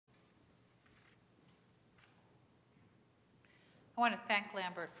want to thank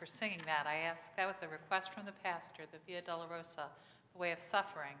Lambert for singing that. That was a request from the pastor, the Via Dolorosa, the way of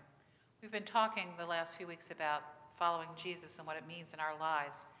suffering. We've been talking the last few weeks about following Jesus and what it means in our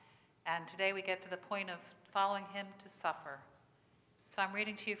lives. And today we get to the point of following him to suffer. So I'm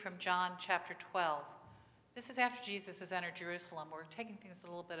reading to you from John chapter 12. This is after Jesus has entered Jerusalem. We're taking things a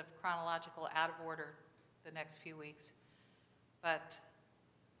little bit of chronological out of order the next few weeks. But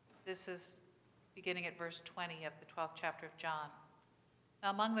this is beginning at verse 20 of the 12th chapter of John. Now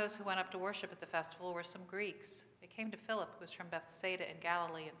among those who went up to worship at the festival were some Greeks. They came to Philip, who was from Bethsaida in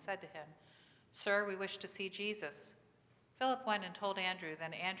Galilee, and said to him, "Sir, we wish to see Jesus." Philip went and told Andrew.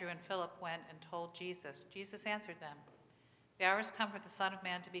 Then Andrew and Philip went and told Jesus. Jesus answered them, "The hour has come for the Son of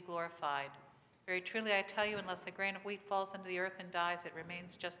Man to be glorified. Very truly I tell you, unless a grain of wheat falls into the earth and dies, it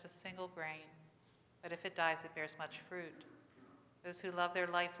remains just a single grain. But if it dies, it bears much fruit. Those who love their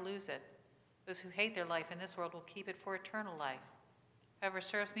life lose it. Those who hate their life in this world will keep it for eternal life. Whoever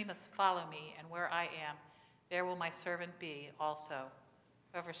serves me must follow me, and where I am, there will my servant be also.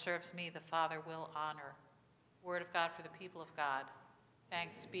 Whoever serves me, the Father will honor." Word of God for the people of God.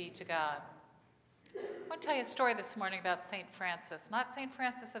 Thanks be to God. I want to tell you a story this morning about St. Francis. Not St.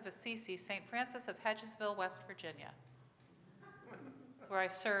 Francis of Assisi, St. Francis of Hedgesville, West Virginia. It's where I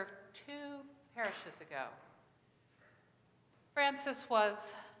served 2 parishes ago. Francis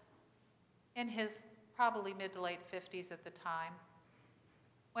was in his probably mid to late 50s at the time.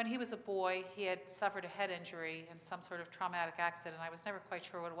 When he was a boy, he had suffered a head injury in some sort of traumatic accident. I was never quite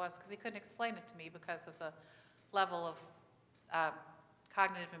sure what it was because he couldn't explain it to me because of the level of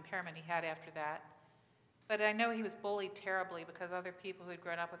cognitive impairment he had after that. But I know he was bullied terribly because other people who had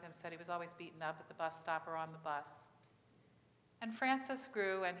grown up with him said he was always beaten up at the bus stop or on the bus. And Francis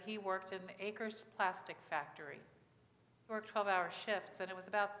grew, and he worked in Acres Plastic Factory. He worked 12-hour shifts, and it was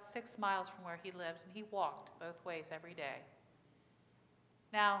about 6 miles from where he lived, and he walked both ways every day.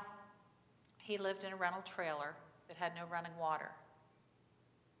 Now, he lived in a rental trailer that had no running water.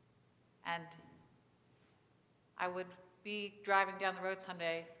 And I would be driving down the road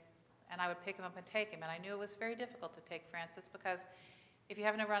someday, and I would pick him up and take him. And I knew it was very difficult to take Francis because if you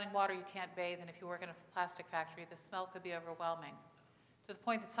have no running water, you can't bathe, and if you work in a plastic factory, the smell could be overwhelming. To the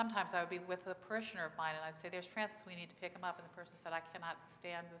point that sometimes I would be with a parishioner of mine, and I'd say, "There's Francis, we need to pick him up." And the person said, "I cannot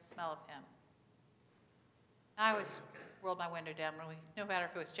stand the smell of him." And I always rolled my window down. No matter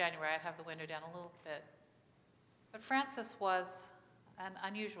if it was January, I'd have the window down a little bit. But Francis was an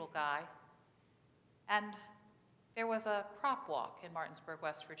unusual guy. And there was a crop walk in Martinsburg,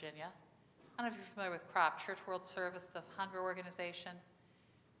 West Virginia. I don't know if you're familiar with CROP, Church World Service, the hunger organization.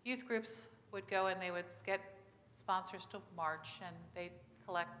 Youth groups would go and they would get sponsors to march, and they'd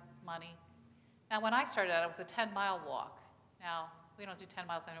collect money. Now, when I started out, it was a 10-mile walk. Now, we don't do 10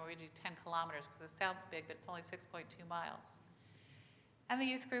 miles anymore, we do 10 kilometers because it sounds big, but it's only 6.2 miles. And the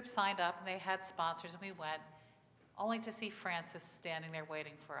youth group signed up, and they had sponsors, and we went, only to see Francis standing there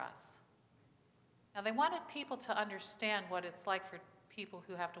waiting for us. Now, they wanted people to understand what it's like for people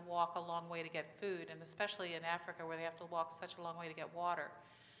who have to walk a long way to get food, and especially in Africa where they have to walk such a long way to get water.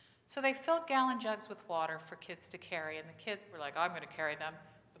 So they filled gallon jugs with water for kids to carry, and the kids were like, "I'm going to carry them."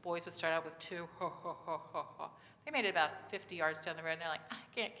 The boys would start out with 2, They made it about 50 yards down the road, and they're like, "I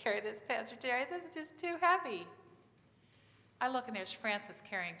can't carry this, Pastor Terry. This is just too heavy." I look, and there's Francis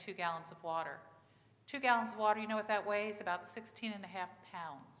carrying 2 gallons of water. 2 gallons of water, you know what that weighs? About 16.5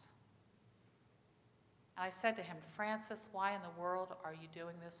 pounds. And I said to him, "Francis, why in the world are you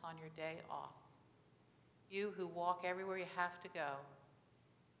doing this on your day off? You who walk everywhere you have to go,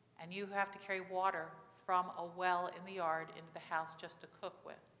 and you who have to carry water from a well in the yard into the house just to cook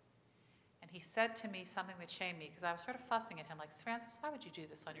with." And he said to me something that shamed me, because I was sort of fussing at him, like, "Francis, why would you do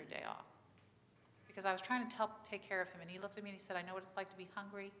this on your day off?" Because I was trying to take care of him, and he looked at me and he said, "I know what it's like to be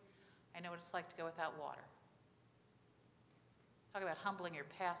hungry. I know what it's like to go without water." Talk about humbling your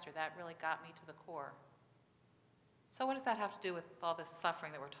pastor. That really got me to the core. So what does that have to do with all this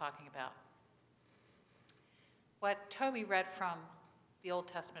suffering that we're talking about? What Toby read from the Old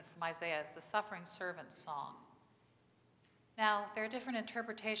Testament, from Isaiah, is the suffering servant song. Now, there are different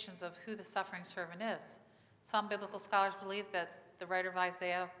interpretations of who the suffering servant is. Some biblical scholars believe that the writer of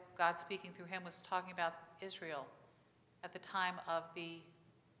Isaiah, God speaking through him, was talking about Israel at the time of the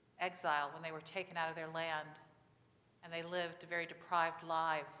exile, when they were taken out of their land and they lived very deprived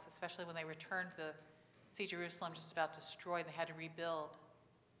lives, especially when they returned to see Jerusalem just about destroyed. They had to rebuild.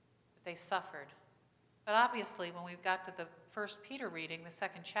 But they suffered. But obviously, when we've got to the 1 Peter reading, the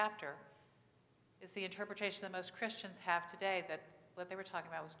 2nd chapter, is the interpretation that most Christians have today, that what they were talking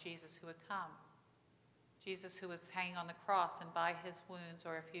about was Jesus who had come. Jesus who was hanging on the cross, and by his wounds,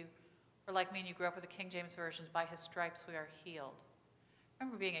 or if you were like me and you grew up with the King James Version, by his stripes we are healed. I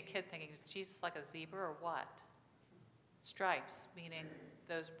remember being a kid thinking, is Jesus like a zebra or what? Stripes, meaning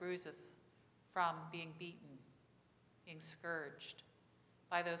those bruises from being beaten, being scourged.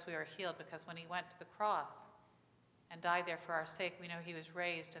 By those we are healed, because when he went to the cross and died there for our sake, we know he was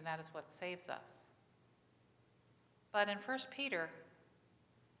raised, and that is what saves us. But in 1 Peter,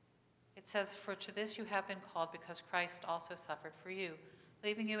 it says, "For to this you have been called, because Christ also suffered for you,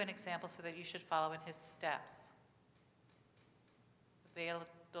 leaving you an example so that you should follow in his steps." The Via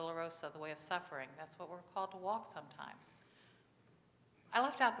Dolorosa, the way of suffering, that's what we're called to walk sometimes. I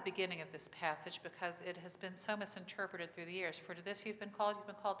left out the beginning of this passage because it has been so misinterpreted through the years. "For to this you've been called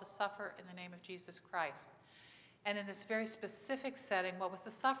to suffer in the name of Jesus Christ." And in this very specific setting, what was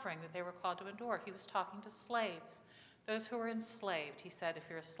the suffering that they were called to endure? He was talking to slaves, those who were enslaved. He said, if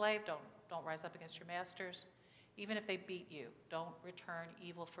you're a slave, don't rise up against your masters. Even if they beat you, don't return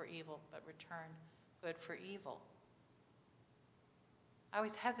evil for evil, but return good for evil. I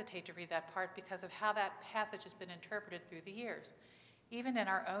always hesitate to read that part because of how that passage has been interpreted through the years. Even in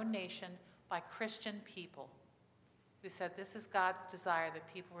our own nation, by Christian people who said this is God's desire that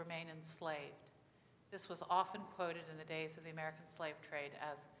people remain enslaved. This was often quoted in the days of the American slave trade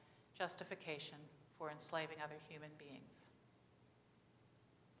as justification for enslaving other human beings.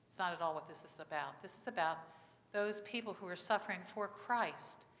 It's not at all what this is about. This is about those people who are suffering for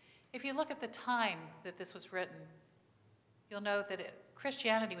Christ. If you look at the time that this was written, you'll know that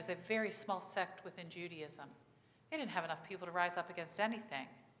Christianity was a very small sect within Judaism. They didn't have enough people to rise up against anything.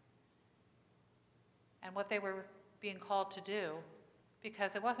 And what they were being called to do,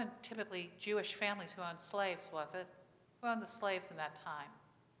 because it wasn't typically Jewish families who owned slaves, was it? Who owned the slaves in that time?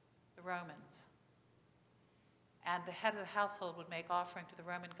 The Romans. And the head of the household would make offering to the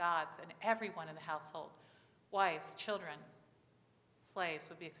Roman gods, and everyone in the household, wives, children, slaves,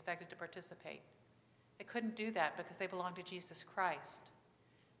 would be expected to participate. They couldn't do that because they belonged to Jesus Christ.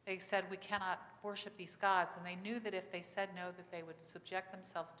 They said, we cannot worship these gods, and they knew that if they said no, that they would subject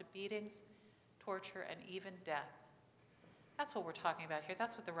themselves to beatings, torture, and even death. That's what we're talking about here.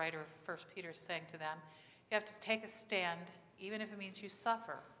 That's what the writer of 1 Peter is saying to them. You have to take a stand, even if it means you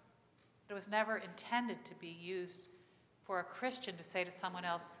suffer. But it was never intended to be used for a Christian to say to someone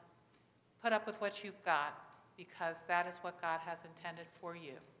else, put up with what you've got, because that is what God has intended for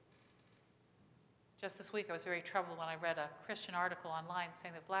you. Just this week, I was very troubled when I read a Christian article online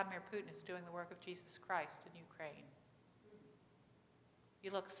saying that Vladimir Putin is doing the work of Jesus Christ in Ukraine. You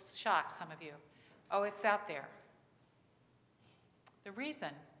look shocked, some of you. Oh, it's out there. The reason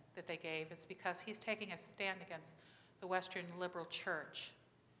that they gave is because he's taking a stand against the Western liberal church,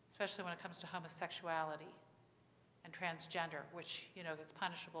 especially when it comes to homosexuality and transgender, which, is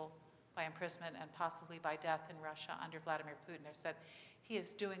punishable by imprisonment and possibly by death in Russia under Vladimir Putin. They said he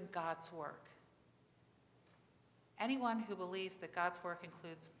is doing God's work. Anyone who believes that God's work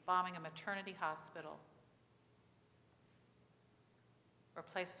includes bombing a maternity hospital or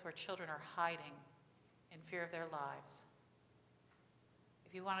places where children are hiding in fear of their lives,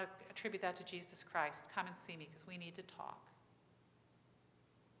 if you want to attribute that to Jesus Christ, come and see me, because we need to talk.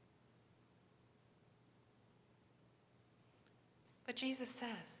 But Jesus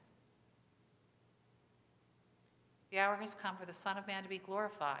says, the hour has come for the Son of Man to be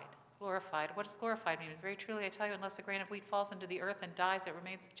glorified. Glorified. What does glorified mean? Very truly, I tell you, unless a grain of wheat falls into the earth and dies, it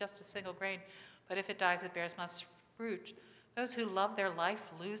remains just a single grain. But if it dies, it bears much fruit. Those who love their life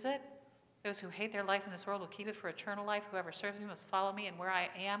lose it. Those who hate their life in this world will keep it for eternal life. Whoever serves me must follow me, and where I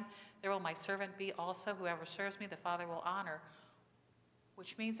am, there will my servant be also. Whoever serves me, the Father will honor,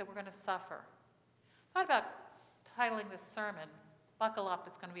 which means that we're going to suffer. I thought about titling this sermon, Buckle Up,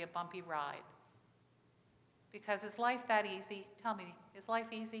 It's Going to Be a Bumpy Ride. Because is life that easy? Tell me, is life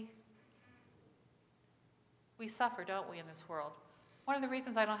easy? We suffer, don't we, in this world? One of the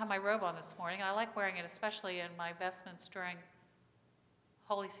reasons I don't have my robe on this morning, and I like wearing it especially in my vestments during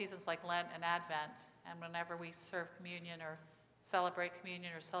holy seasons like Lent and Advent, and whenever we serve communion or celebrate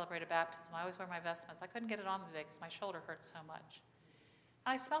a baptism, I always wear my vestments. I couldn't get it on today because my shoulder hurts so much.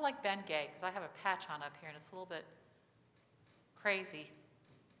 And I smell like Ben Gay because I have a patch on up here and it's a little bit crazy.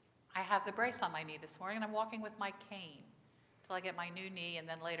 I have the brace on my knee this morning and I'm walking with my cane till I get my new knee and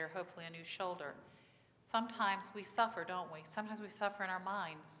then later hopefully a new shoulder. Sometimes we suffer, don't we? Sometimes we suffer in our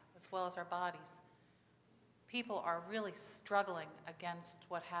minds as well as our bodies. People are really struggling against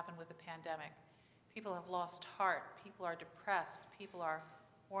what happened with the pandemic. People have lost heart. People are depressed. People are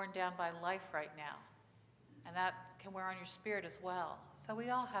worn down by life right now. And that can wear on your spirit as well. So we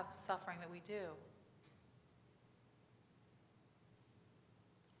all have suffering that we do.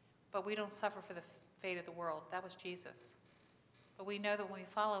 But we don't suffer for the fate of the world. That was Jesus. But we know that when we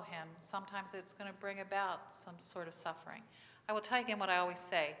follow him, sometimes it's going to bring about some sort of suffering. I will tell you again what I always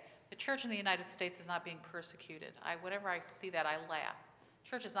say. The church in the United States is not being persecuted. Whenever I see that, I laugh.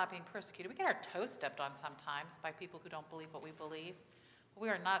 Church is not being persecuted. We get our toes stepped on sometimes by people who don't believe what we believe. But we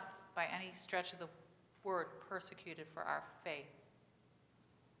are not, by any stretch of the word, persecuted for our faith.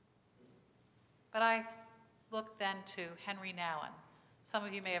 But I looked then to Henry Nouwen. Some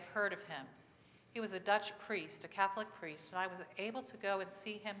of you may have heard of him. He was a Dutch priest, a Catholic priest, and I was able to go and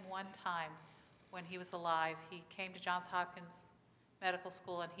see him one time when he was alive. He came to Johns Hopkins Medical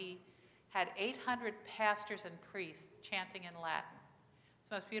School, and he had 800 pastors and priests chanting in Latin. It's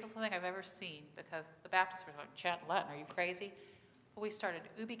the most beautiful thing I've ever seen, because the Baptists were going, chant Latin, are you crazy? But we started,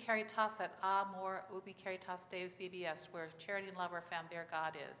 Ubi caritas et amor, ubi caritas Deus ibi est, where charity and love are found, there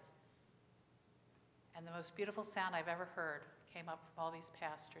God is. And the most beautiful sound I've ever heard came up from all these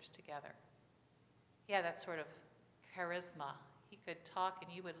pastors together. He had that sort of charisma. He could talk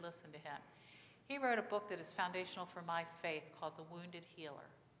and you would listen to him. He wrote a book that is foundational for my faith called The Wounded Healer.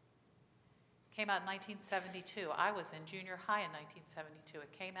 It came out in 1972. I was in junior high in 1972.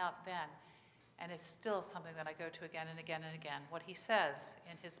 It came out then, and it's still something that I go to again and again and again. What he says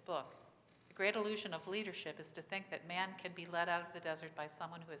in his book, the great illusion of leadership is to think that man can be led out of the desert by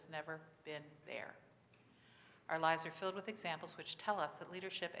someone who has never been there. Our lives are filled with examples which tell us that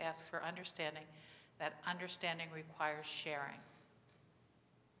leadership asks for understanding, that understanding requires sharing.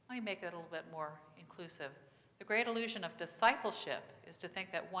 Let me make it a little bit more inclusive. The great illusion of discipleship is to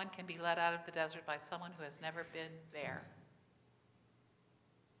think that one can be led out of the desert by someone who has never been there.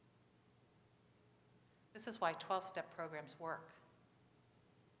 This is why 12-step programs work.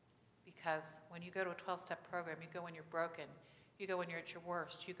 Because when you go to a 12-step program, you go when you're broken, you go when you're at your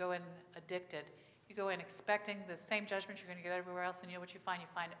worst, you go in addicted, you go in expecting the same judgment you're going to get everywhere else, and you know what you find? You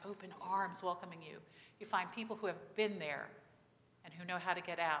find open arms welcoming you. You find people who have been there and who know how to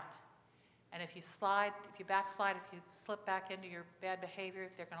get out. And if you slide, if you backslide, if you slip back into your bad behavior,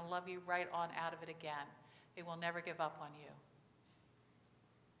 they're going to love you right on out of it again. They will never give up on you.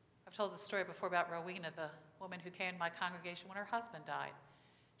 I've told the story before about Rowena, the woman who came to my congregation when her husband died.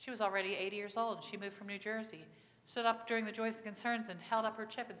 She was already 80 years old, and she moved from New Jersey, stood up during the Joys and Concerns and held up her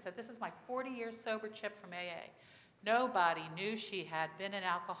chip and said, "This is my 40-year sober chip from AA." Nobody knew she had been an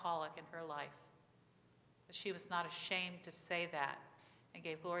alcoholic in her life. But she was not ashamed to say that and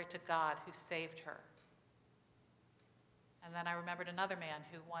gave glory to God who saved her. And then I remembered another man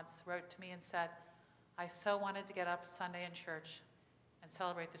who once wrote to me and said, "I so wanted to get up Sunday in church and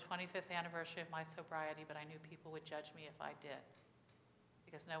celebrate the 25th anniversary of my sobriety, but I knew people would judge me if I did,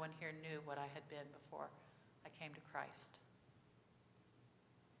 because no one here knew what I had been before I came to Christ."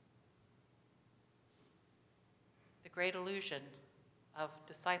 The great illusion of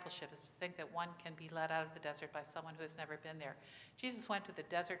discipleship is to think that one can be led out of the desert by someone who has never been there. Jesus went to the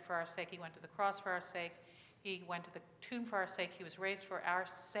desert for our sake. He went to the cross for our sake. He went to the tomb for our sake. He was raised for our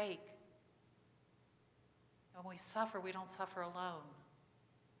sake. And when we suffer, we don't suffer alone.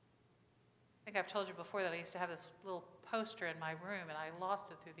 I think I've told you before that I used to have this little poster in my room, and I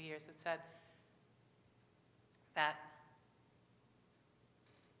lost it through the years, that said that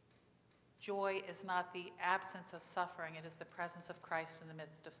joy is not the absence of suffering, it is the presence of Christ in the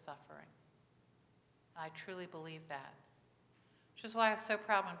midst of suffering. And I truly believe that. Which is why I was so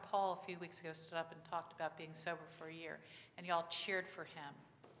proud when Paul a few weeks ago stood up and talked about being sober for a year, and y'all cheered for him.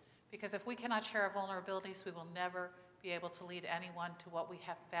 Because if we cannot share our vulnerabilities, we will never be able to lead anyone to what we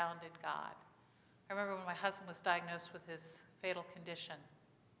have found in God. I remember when my husband was diagnosed with his fatal condition,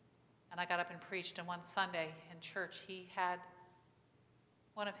 and I got up and preached, and one Sunday in church, he had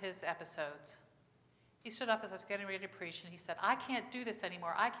one of his episodes. He stood up as I was getting ready to preach, and he said, "I can't do this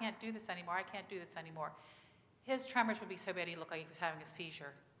anymore. I can't do this anymore. I can't do this anymore." His tremors would be so bad he looked like he was having a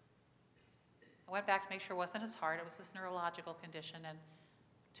seizure. I went back to make sure it wasn't his heart. It was this neurological condition, and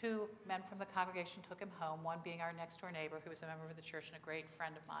 2 men from the congregation took him home, one being our next-door neighbor, who was a member of the church and a great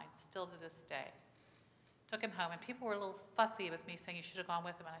friend of mine, still to this day. Took him home, and people were a little fussy with me, saying you should have gone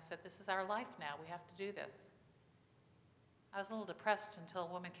with him, and I said, "This is our life now. We have to do this." I was a little depressed until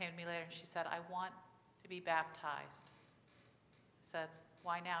a woman came to me later, and she said, "I want to be baptized." I said,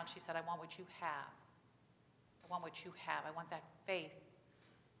 "Why now?" And she said, "I want what you have. I want what you have. I want that faith.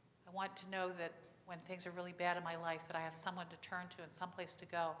 I want to know that when things are really bad in my life, that I have someone to turn to and someplace to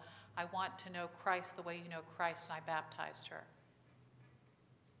go. I want to know Christ the way you know Christ," and I baptized her.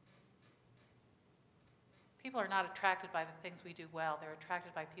 People are not attracted by the things we do well. They're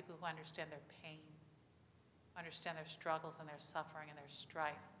attracted by people who understand their pain, who understand their struggles and their suffering and their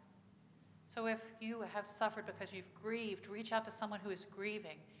strife. So if you have suffered because you've grieved, reach out to someone who is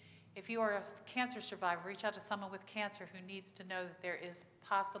grieving. If you are a cancer survivor, reach out to someone with cancer who needs to know that there is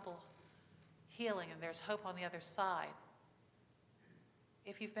possible healing and there's hope on the other side.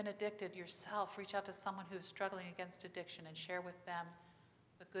 If you've been addicted yourself, reach out to someone who is struggling against addiction and share with them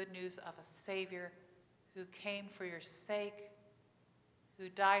the good news of a Savior who came for your sake, who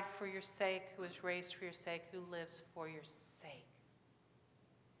died for your sake, who was raised for your sake, who lives for your sake.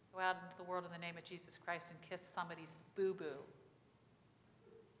 Go out into the world in the name of Jesus Christ and kiss somebody's boo-boo.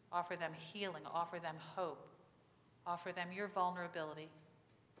 Offer them healing, offer them hope, offer them your vulnerability,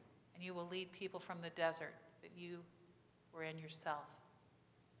 and you will lead people from the desert that you were in yourself.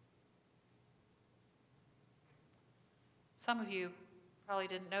 Some of you probably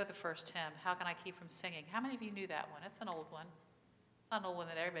didn't know the first hymn, How Can I Keep From Singing? How many of you knew that one? It's an old one. Not an old one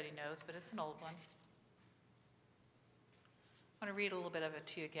that everybody knows, but it's an old one. I want to read a little bit of it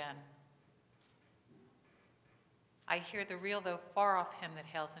to you again. I hear the real, though far off hymn that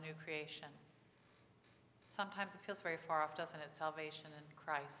hails a new creation. Sometimes it feels very far off, doesn't it? Salvation in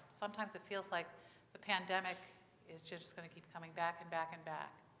Christ. Sometimes it feels like the pandemic is just going to keep coming back and back and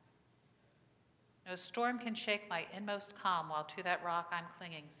back. No storm can shake my inmost calm while to that rock I'm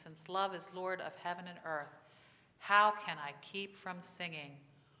clinging, since love is Lord of heaven and earth. How can I keep from singing?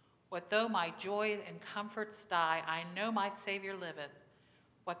 What though my joy and comforts die, I know my Savior liveth.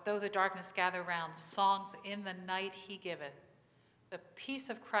 What though the darkness gather round, songs in the night he giveth. The peace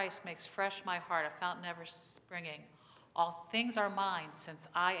of Christ makes fresh my heart, a fountain ever springing. All things are mine since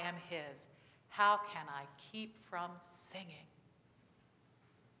I am his. How can I keep from singing?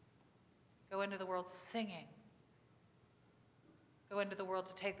 Go into the world singing. Go into the world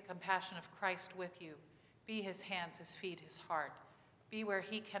to take the compassion of Christ with you. Be his hands, his feet, his heart. Be where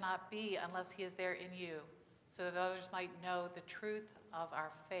he cannot be unless he is there in you, so that others might know the truth of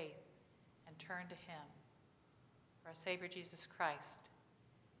our faith and turn to him. For our Savior Jesus Christ.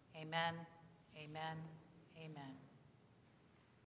 Amen, amen, amen.